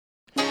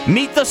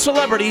Meet the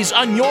celebrities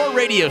on your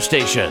radio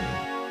station.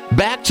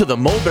 Back to the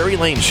Mulberry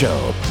Lane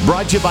Show,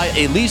 brought to you by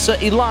Elisa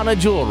Ilana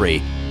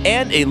Jewelry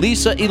and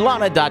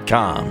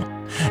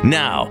ElisaIlana.com.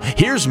 Now,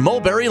 here's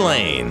Mulberry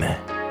Lane.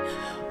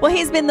 Well,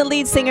 he's been the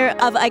lead singer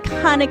of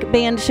iconic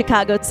band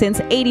Chicago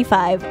since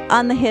 '85,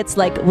 on the hits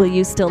like Will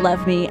You Still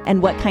Love Me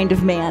and What Kind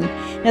of Man.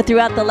 Now,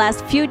 throughout the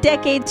last few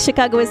decades,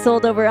 Chicago has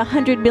sold over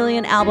 100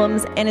 million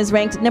albums and is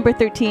ranked number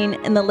 13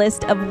 in the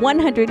list of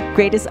 100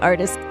 greatest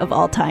artists of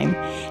all time.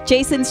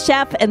 Jason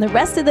Scheff and the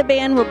rest of the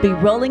band will be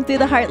rolling through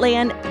the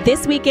Heartland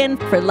this weekend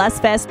for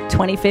Lust Fest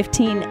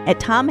 2015 at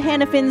Tom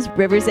Hannafin's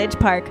Rivers Edge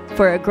Park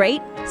for a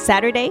great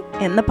Saturday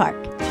in the park.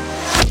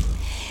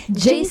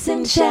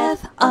 Jason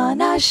Scheff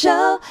on our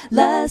show,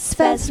 Lust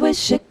Fest with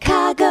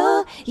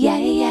Chicago,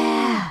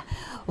 yeah.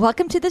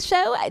 Welcome to the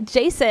show,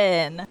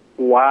 Jason.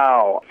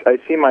 Wow, I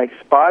see my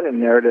spot in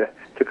there to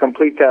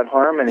complete that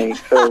harmony,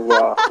 so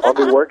I'll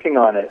be working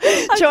on it.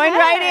 Join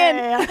right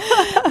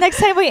in. Next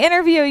time we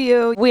interview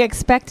you, we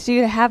expect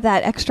you to have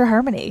that extra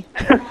harmony.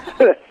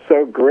 That's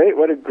so great.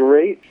 What a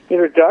great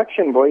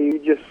introduction. Boy, you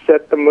just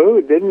set the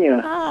mood, didn't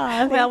you?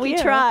 Well, we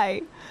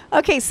try.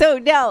 Okay, so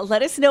now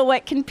let us know,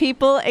 what can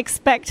people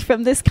expect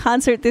from this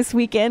concert this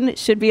weekend? It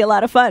should be a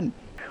lot of fun.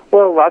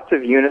 Well, lots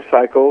of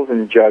unicycles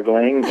and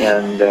juggling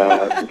and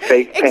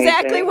face painting.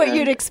 Exactly what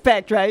you'd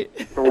expect, right?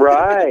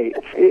 Right.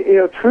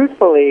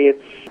 Truthfully,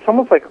 it's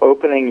almost like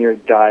opening your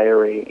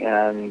diary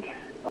and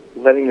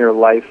letting your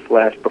life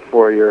flash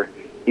before your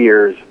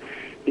ears,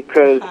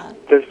 because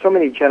there's so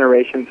many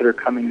generations that are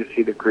coming to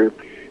see the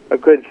group. A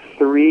good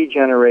 3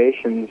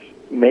 generations,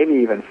 maybe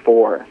even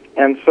 4.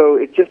 And so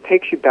it just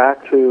takes you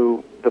back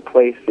to the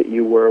place that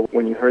you were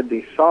when you heard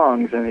these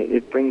songs, and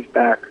it brings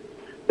back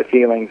the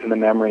feelings and the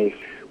memories.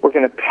 We're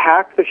going to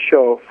pack the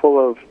show full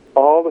of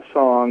all the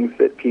songs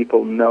that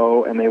people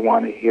know and they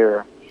want to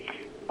hear.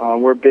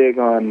 We're big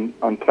on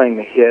playing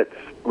the hits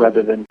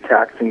rather than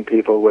taxing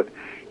people with,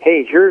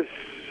 hey, here's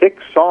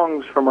 6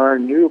 songs from our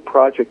new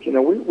project.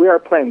 We are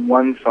playing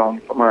 1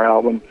 song from our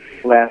album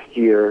last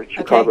year,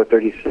 Chicago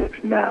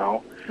 36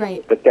 Now.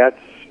 Right. But that's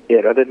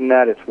it. Other than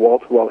that, it's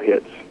wall-to-wall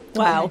hits.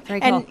 Wow.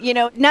 Very cool.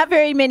 And, not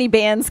very many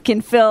bands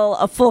can fill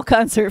a full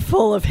concert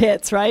full of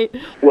hits, right?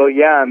 Well,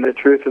 yeah, and the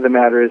truth of the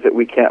matter is that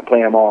we can't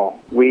play them all.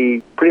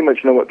 We pretty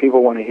much know what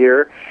people want to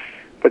hear,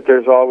 but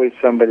there's always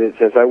somebody that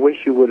says, I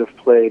wish you would have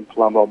played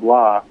blah, blah,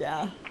 blah.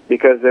 Yeah.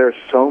 Because there are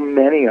so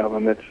many of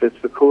them.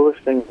 It's the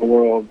coolest thing in the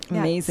world.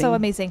 Yeah, Amazing. so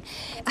amazing.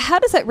 How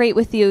does it rate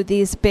with you,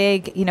 these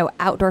big,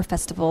 outdoor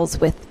festivals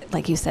with,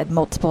 like you said,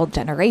 multiple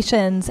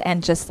generations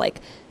and just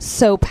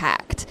so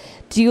packed?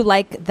 Do you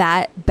like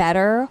that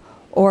better,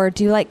 or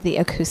do you like the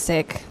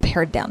acoustic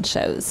pared down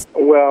shows?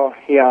 Well,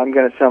 yeah, I'm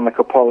going to sound like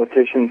a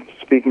politician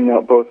speaking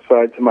out both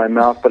sides of my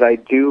mouth, but I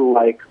do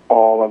like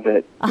all of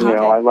it.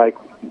 I like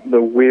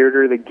the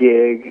weirder the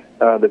gig,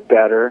 the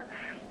better.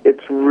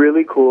 It's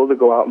really cool to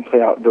go out and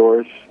play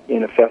outdoors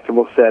in a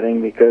festival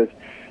setting because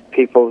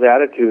people's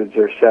attitudes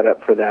are set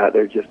up for that.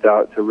 They're just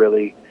out to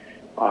really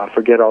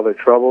forget all their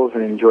troubles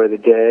and enjoy the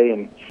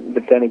day.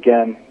 But then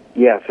again,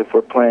 yes, if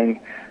we're playing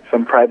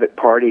some private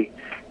party,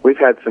 we've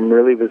had some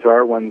really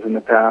bizarre ones in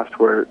the past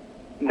where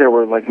there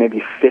were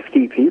maybe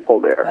 50 people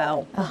there.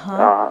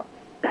 Wow.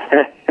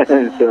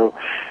 So,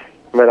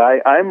 but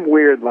I'm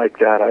weird like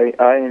that.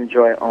 I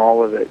enjoy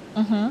all of it.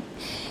 Mm-hmm.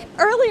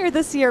 Earlier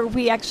this year,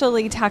 we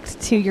actually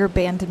talked to your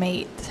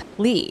bandmate,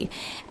 Lee,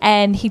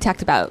 and he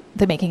talked about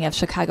the making of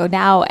Chicago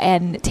Now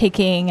and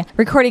taking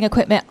recording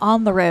equipment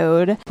on the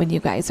road when you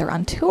guys are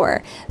on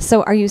tour.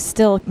 So are you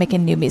still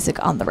making new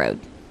music on the road?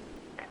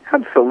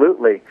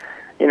 Absolutely.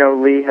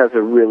 Lee has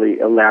a really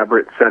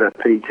elaborate setup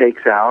that he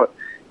takes out,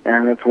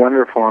 and it's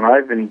wonderful. And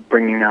I've been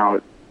bringing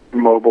out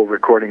mobile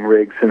recording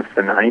rigs since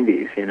the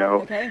 90s,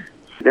 Okay.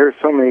 There's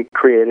so many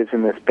creatives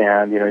in this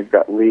band. You've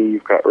got Lee,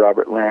 you've got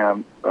Robert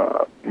Lamb,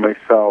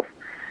 myself,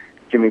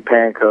 Jimmy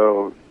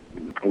Pankow,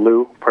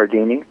 Lou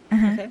Pardini,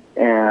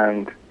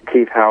 and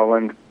Keith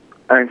Howland.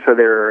 And so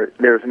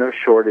there's no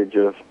shortage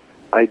of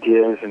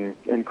ideas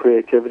and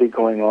creativity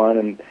going on.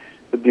 And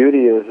the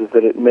beauty is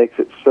that it makes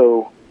it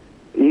so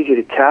easy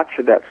to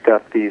capture that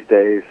stuff these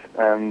days.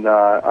 And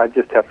I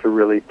just have to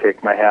really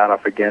take my hat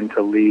off again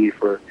to Lee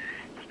for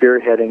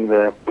spearheading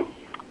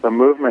the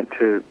movement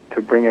to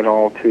bring it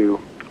all to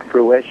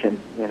fruition,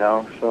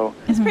 so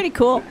It's pretty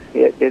cool.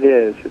 It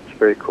is. It's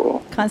very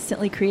cool.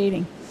 Constantly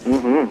creating.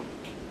 Mm-hmm.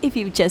 If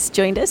you've just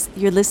joined us,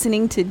 you're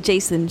listening to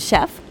Jason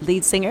Scheff,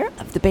 lead singer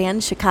of the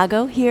band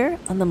Chicago, here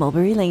on the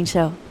Mulberry Lane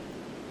Show.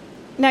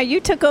 Now, you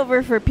took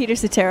over for Peter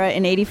Cetera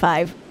in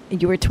 '85, and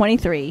you were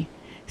 23.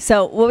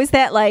 So what was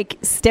that like,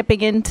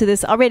 stepping into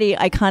this already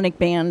iconic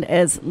band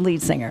as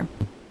lead singer?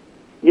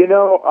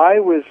 I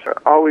was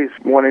always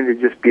wanting to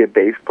just be a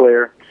bass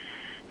player,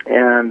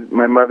 and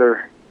my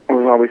mother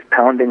was always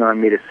pounding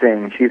on me to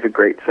sing. She's a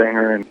great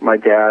singer, and my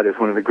dad is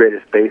one of the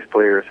greatest bass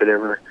players that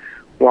ever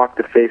walked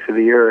the face of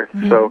the earth.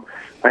 Mm-hmm. So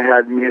I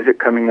had music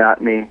coming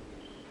at me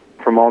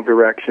from all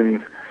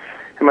directions,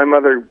 and my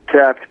mother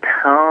kept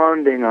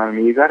pounding on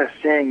me, you got to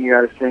sing.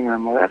 And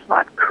I'm like, that's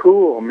not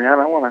cool, man.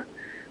 I want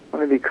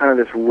want to be kind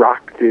of this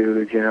rock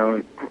dude,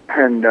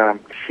 and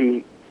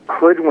she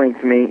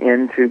hoodwinked me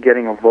into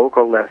getting a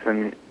vocal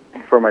lesson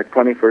for my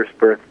 21st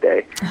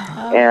birthday.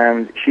 Oh.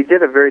 And she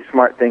did a very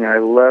smart thing, and I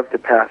love to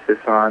pass this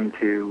on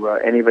to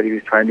anybody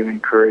who's trying to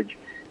encourage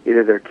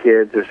either their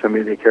kids or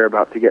somebody they care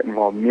about to get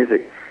involved in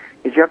music,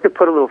 is you have to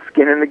put a little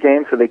skin in the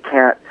game so they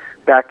can't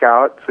back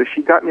out. So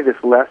she got me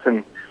this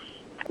lesson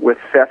with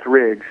Seth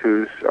Riggs,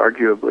 who's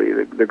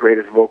arguably the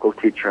greatest vocal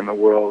teacher in the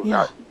world.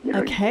 Yeah.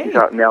 He's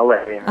out in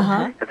L.A.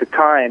 And at the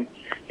time,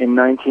 in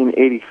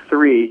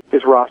 1983,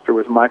 his roster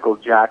was Michael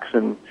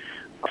Jackson,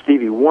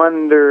 Stevie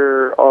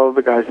Wonder, all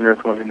the guys in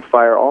Earth, Wind &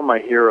 Fire, all my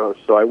heroes.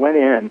 So I went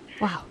in,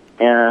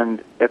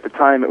 and at the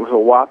time it was a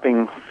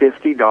whopping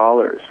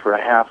 $50 for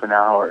a half an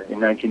hour in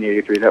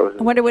 1983. That was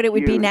I wonder what it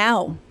would be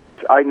now.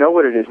 I know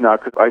what it is now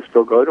because I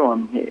still go to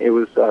him. It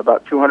was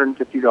about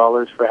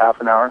 $250 for half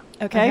an hour.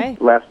 Okay.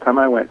 Last time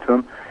I went to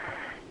him.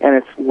 And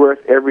it's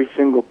worth every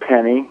single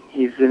penny.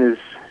 He's in his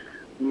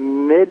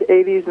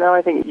mid-80s now,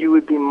 I think. You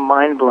would be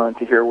mind-blown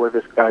to hear where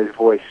this guy's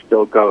voice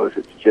still goes.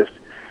 It's just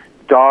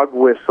dog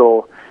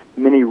whistle,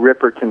 Minnie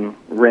Riperton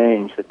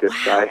range that this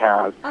guy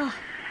has. Oh.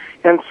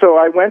 And so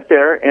I went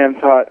there and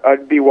thought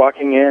I'd be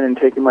walking in and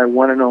taking my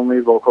one and only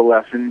vocal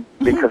lesson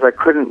because I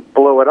couldn't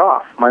blow it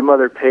off. My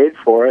mother paid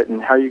for it,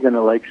 and how are you going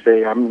to,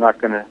 say, I'm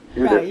not going to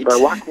do this? But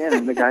I walked in,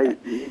 and the guy,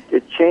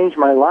 it changed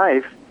my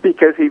life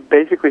because he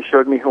basically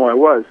showed me who I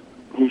was.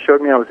 He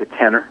showed me I was a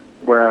tenor,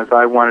 whereas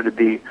I wanted to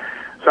be,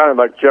 sounded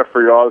like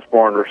Jeffrey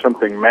Osborne or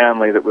something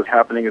manly that was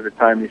happening at the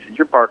time. He said,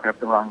 you're barking up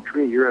the wrong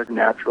tree. You're a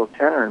natural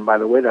tenor. And by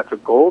the way, that's a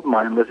gold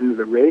mine. Listen to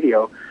the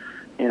radio.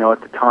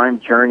 At the time,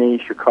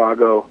 Journey,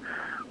 Chicago,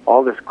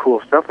 all this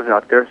cool stuff was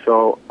out there.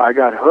 So I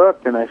got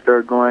hooked, and I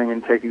started going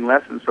and taking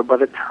lessons. So by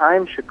the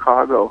time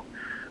Chicago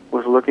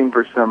was looking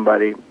for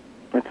somebody,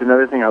 it's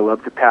another thing I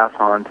love to pass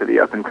on to the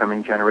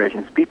up-and-coming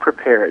generations. Be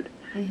prepared.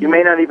 Mm-hmm. You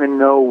may not even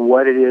know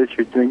what it is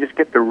you're doing. Just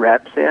get the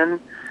reps in.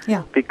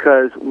 Yeah.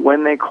 Because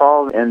when they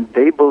called, and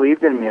they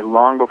believed in me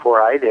long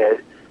before I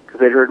did, because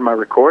they'd heard my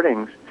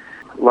recordings,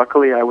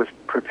 luckily I was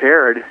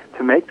prepared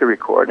to make the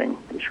recording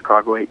in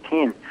Chicago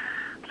 18.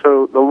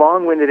 So the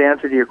long-winded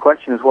answer to your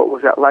question is, what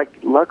was that like?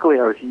 Luckily,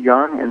 I was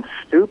young and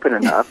stupid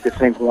enough to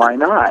think, why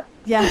not?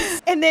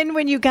 Yes. And then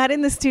when you got in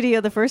the studio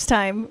the first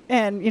time,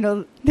 and,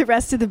 the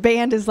rest of the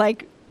band is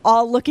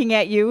all looking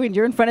at you, and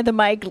you're in front of the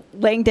mic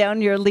laying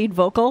down your lead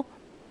vocal,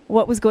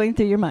 what was going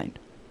through your mind?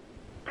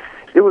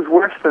 It was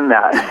worse than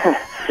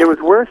that. It was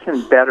worse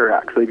and better,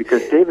 actually,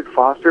 because David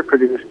Foster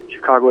produced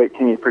Chicago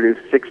 18. He produced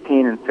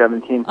 16 and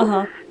 17.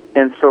 Uh-huh.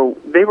 And so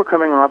they were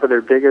coming off of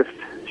their biggest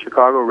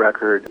Chicago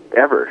record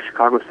ever,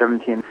 Chicago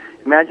 17.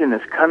 Imagine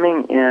this,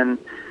 coming in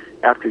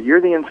after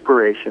You're the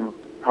Inspiration,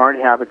 Hard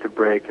Habit to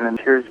Break, and then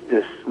here's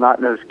this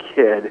snot-nosed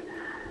kid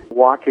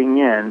walking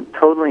in,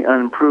 totally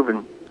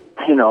unproven.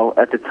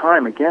 At the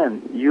time,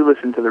 again, you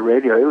listen to the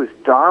radio, it was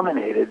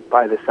dominated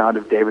by the sound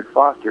of David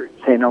Foster,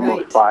 St.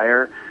 Elmo's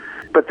Fire.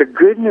 But the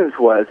good news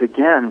was,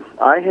 again,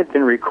 I had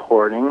been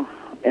recording,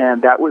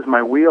 and that was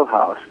my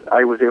wheelhouse.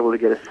 I was able to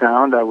get a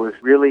sound. I was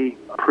really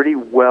pretty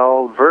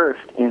well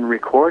versed in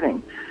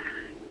recording.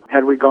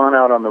 Had we gone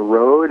out on the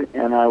road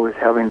and I was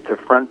having to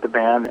front the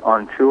band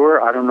on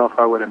tour, I don't know if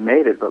I would have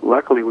made it, but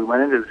luckily we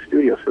went into the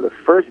studio. So the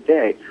first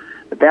day,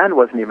 the band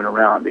wasn't even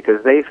around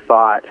because they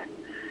thought,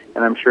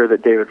 and I'm sure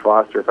that David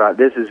Foster thought,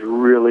 this is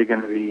really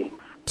going to be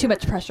too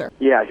much pressure.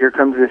 Yeah, here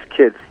comes this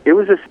kid. It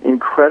was this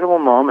incredible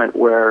moment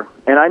where,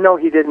 and I know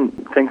he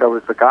didn't think I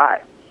was the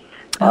guy,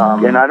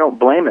 and I don't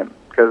blame him,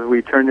 because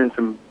we turned in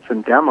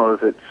some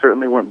demos that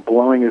certainly weren't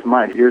blowing his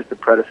mind. Here's the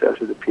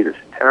predecessor to Peter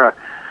Cetera.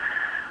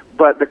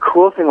 But the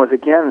cool thing was,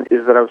 again,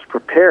 is that I was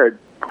prepared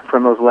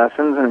from those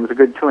lessons, and it was a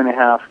good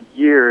 2.5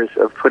 years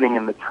of putting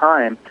in the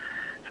time,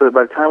 so that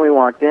by the time we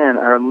walked in,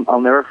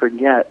 I'll never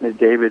forget that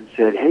David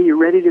said, hey, you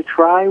ready to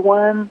try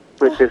one?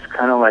 With this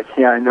kind of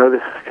yeah, I know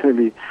this is going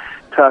to be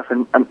tough.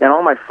 And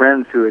all my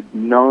friends who had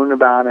known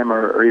about him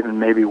or even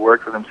maybe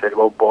worked with him said,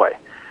 oh, boy,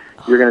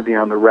 you're going to be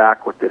on the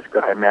rack with this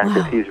guy, man,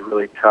 because he's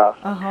really tough.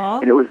 Uh-huh.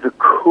 And it was the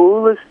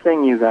coolest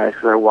thing, you guys,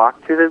 because I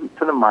walked to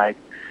the mic,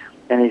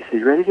 and he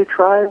said, ready to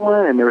try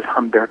one? And there was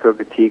Humberto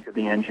Gatica,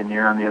 the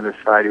engineer, on the other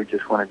side, who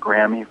just won a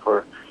Grammy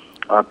for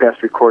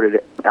Best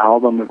Recorded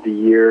Album of the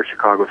Year,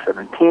 Chicago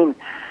 17.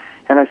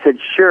 And I said,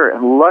 sure.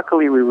 And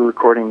luckily we were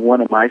recording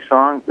one of my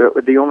songs,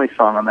 the only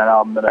song on that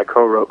album that I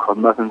co-wrote, called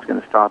Nothing's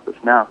Gonna Stop Us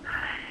Now.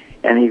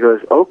 And he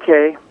goes,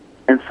 okay.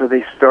 And so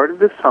they started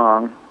the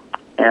song,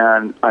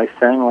 and I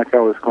sang like I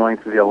was going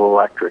through the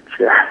electric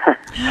chair,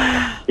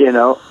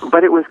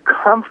 But it was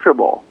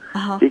comfortable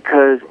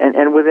because,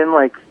 and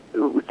within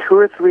 2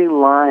 or 3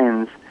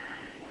 lines,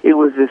 it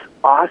was this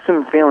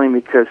awesome feeling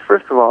because,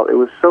 first of all, it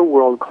was so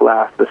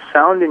world-class. The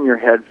sound in your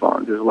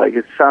headphones is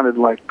it sounded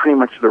like pretty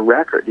much the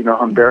record.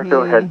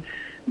 Humberto had,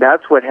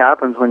 that's what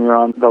happens when you're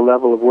on the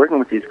level of working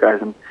with these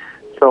guys. And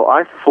so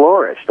I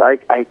flourished.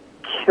 I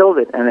killed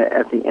it. And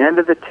at the end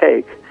of the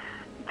take,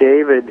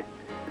 David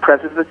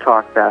presses the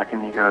talk back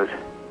and he goes,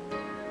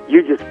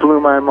 you just blew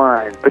my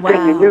mind. But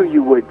then you knew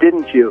you would,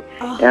 didn't you?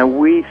 Oh. And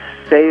we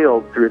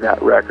sailed through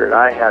that record.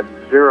 I had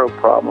zero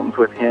problems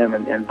with him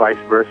and vice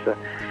versa.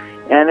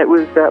 And it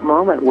was that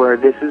moment where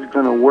this is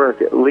going to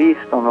work, at least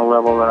on the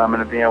level that I'm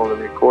going to be able to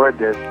record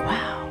this.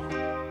 Wow.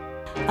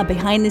 A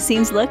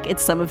behind-the-scenes look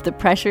at some of the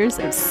pressures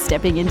of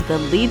stepping into the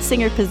lead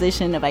singer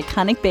position of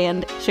iconic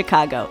band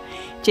Chicago.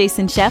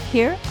 Jason Scheff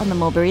here on The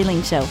Mulberry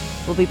Lane Show.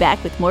 We'll be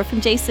back with more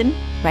from Jason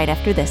right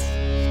after this.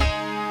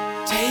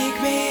 Take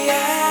me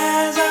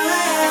as I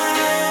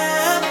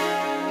am,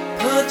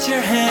 put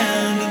your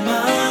hand in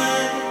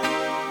mine,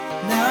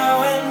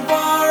 now and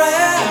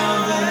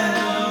forever.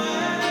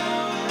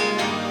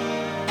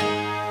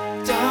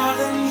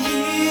 Darling,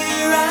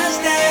 here I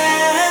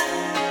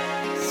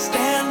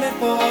stand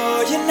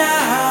before you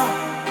now.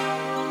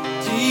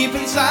 Deep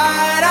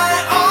inside I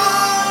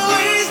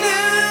always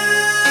knew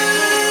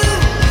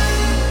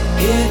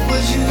it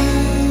was you.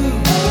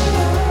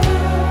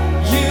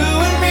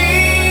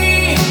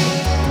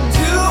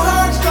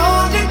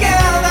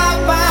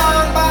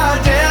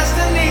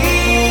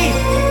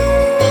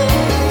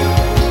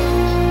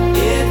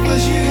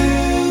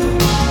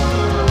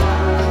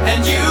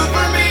 And you